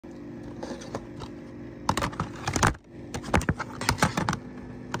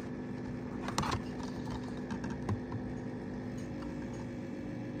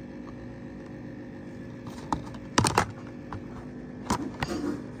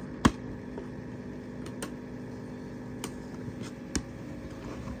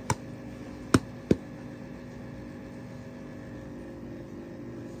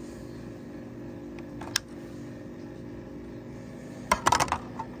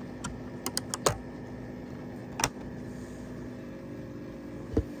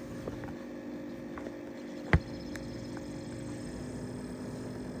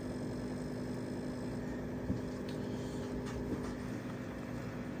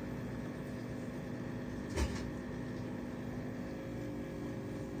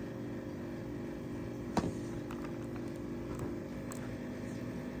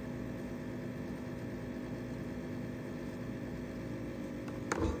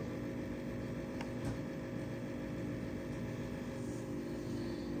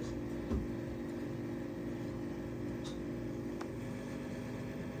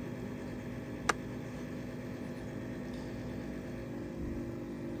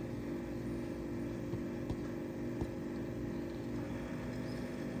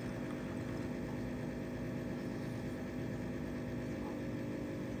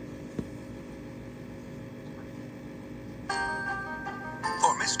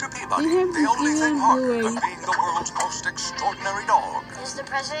Peabody, the only thing harder than being the world's most extraordinary dog. Is the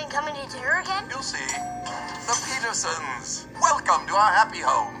president coming to dinner again? You'll see. The Petersons. Welcome to our happy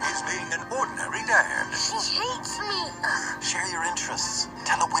home. He's being an ordinary dad. She hates me. Share your interests.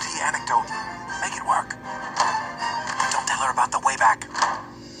 Tell a witty anecdote. Make it work. Don't tell her about the way back.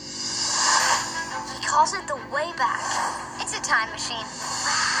 He calls it the way back. It's a time machine.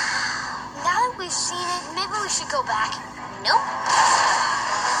 Now that we've seen it, maybe we should go back. Nope.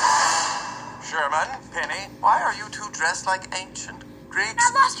 Sherman, Penny, why are you two dressed like ancient Greeks?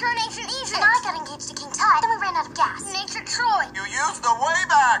 I lost her in ancient Egypt. And I got engaged to King Tut. Then we ran out of gas. In ancient Troy. You used the way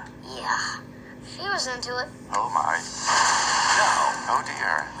back. Yeah, she was into it. Oh my. Now, oh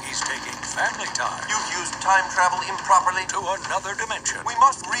dear, he's taking family time. You've used time travel improperly to another dimension. We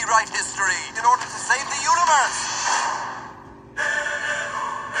must rewrite history in order to save the universe.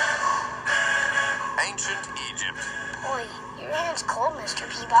 Ancient Egypt. Boy, your hand's cold, Mr.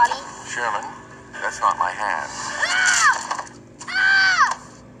 Peabody. Sherman, that's not my hand. Ah! Ah!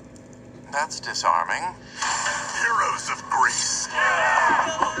 That's disarming. Heroes of Greece.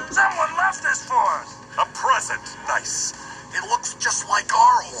 Someone left this for us. A present. Nice. It looks just like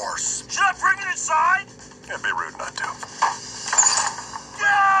our horse. Should I bring it inside? It'd be rude not to.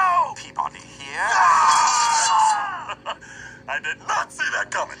 No! Peabody here. Ah! I did not see that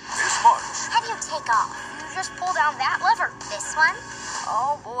coming. This much. How do you take off? You just pull down that lever. This one?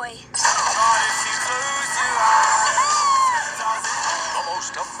 Oh, boy. The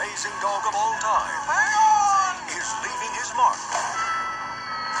most amazing dog of all time. Hang on! Is leaving his mark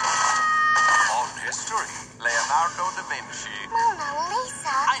on history. Leonardo da Vinci. Mona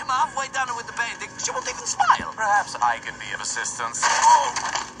Lisa. I am halfway done with the painting. She won't even smile. Perhaps I can be of assistance.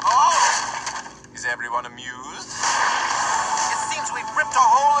 Oh! Is everyone amused? It seems we've ripped a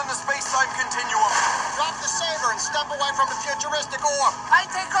hole in the space-time continuum. Drop the saber and step away from the futuristic orb. I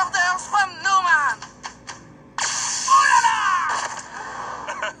take off the helms from Newman.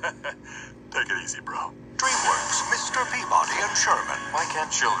 Take it easy, bro. DreamWorks, Mr. Peabody and Sherman. Why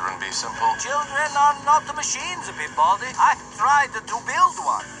can't children be simple? Children are not the machines, Peabody. I tried to build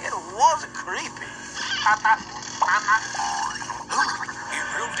one. It was creepy. In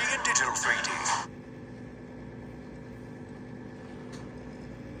real D and digital 3D.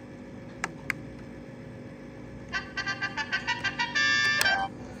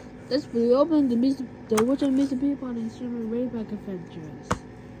 Let's reopen the Witch and Mr. Peabody and Sherman Wayback Adventures.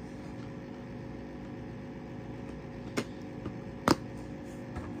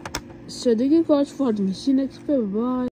 So thank you guys for watching. See you next video. Bye.